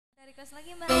request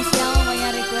lagi Mbak. Spesial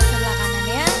banyak request sebelah kanan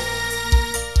ya.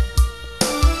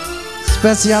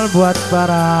 Spesial buat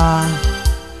para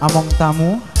among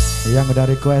tamu yang udah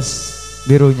request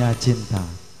Birunya Cinta.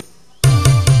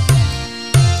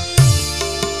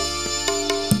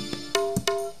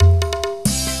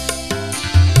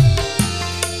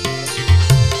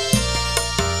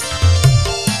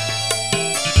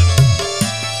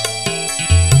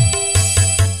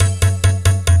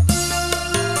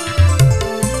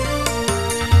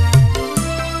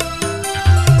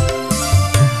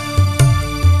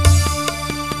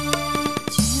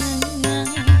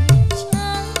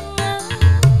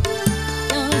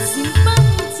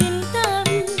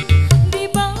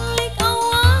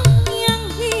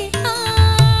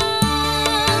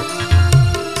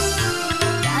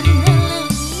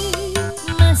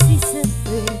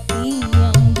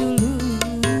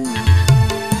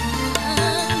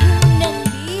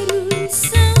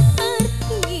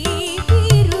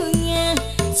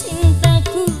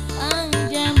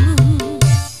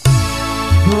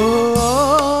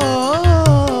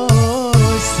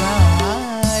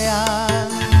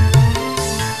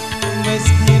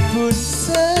 Meskipun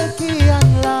sekian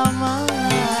lama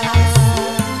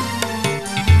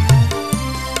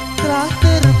telah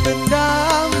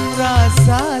terpendam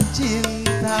rasa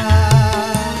cinta,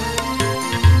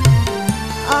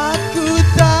 aku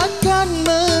takkan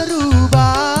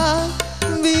merubah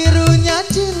birunya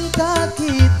cinta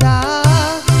kita.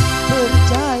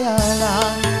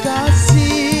 Percayalah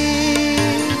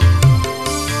kasih,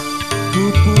 ku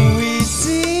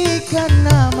puisikan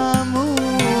namamu,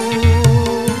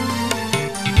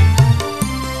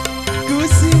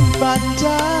 simpan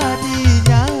jadi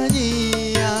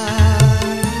nyanyian,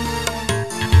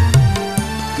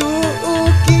 ku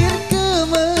ukir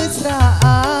kemesraan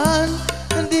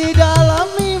di dalam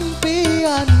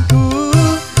impianku,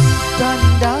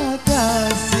 tanda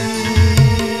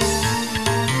kasih.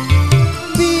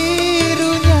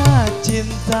 Birunya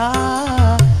cinta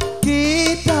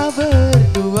kita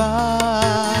berdua,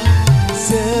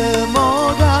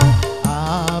 semoga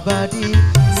abadi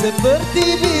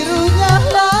seperti birunya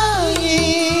langit.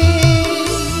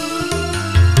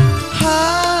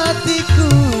 Hatiku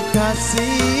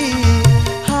kasih,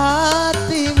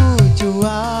 hatimu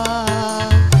jua,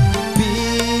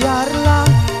 biarlah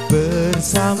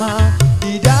bersama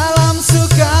di dalam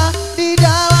suka, di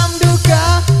dalam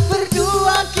duka,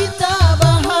 berdua kita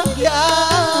bahagia.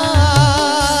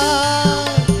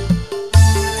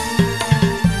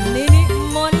 Ninik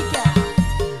Monica,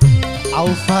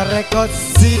 Aufa Records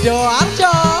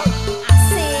Sidoarjo.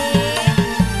 asik.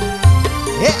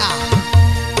 Yeah.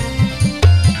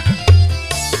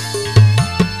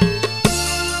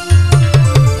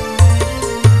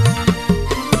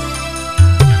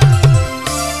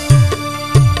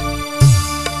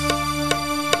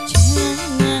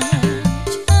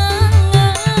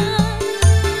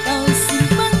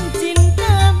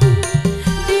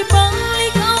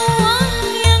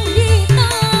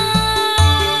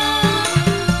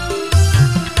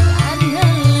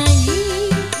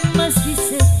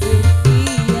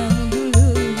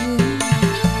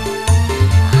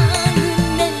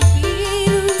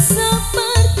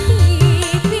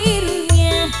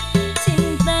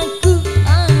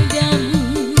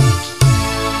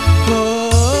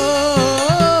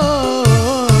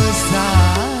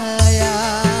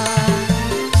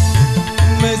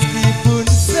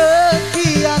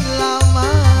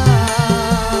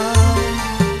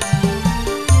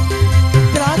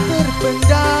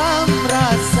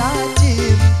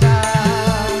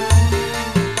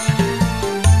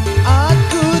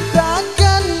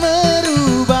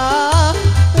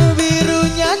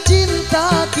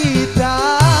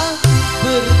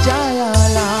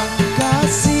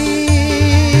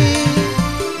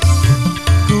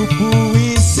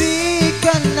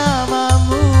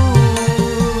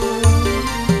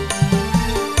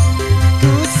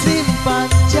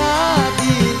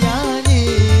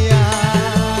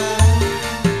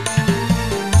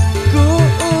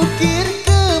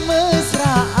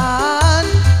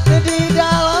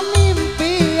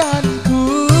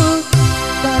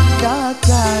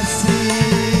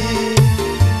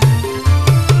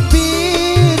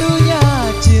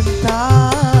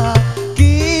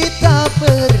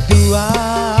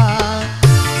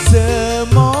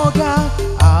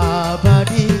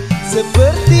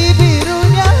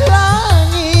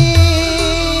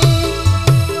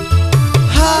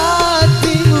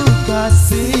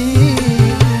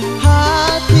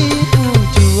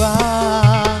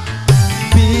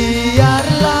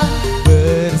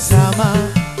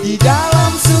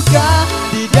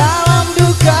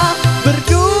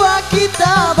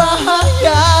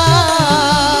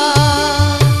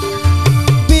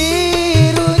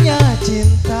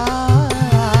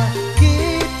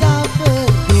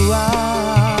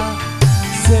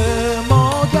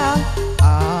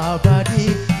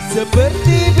 berdua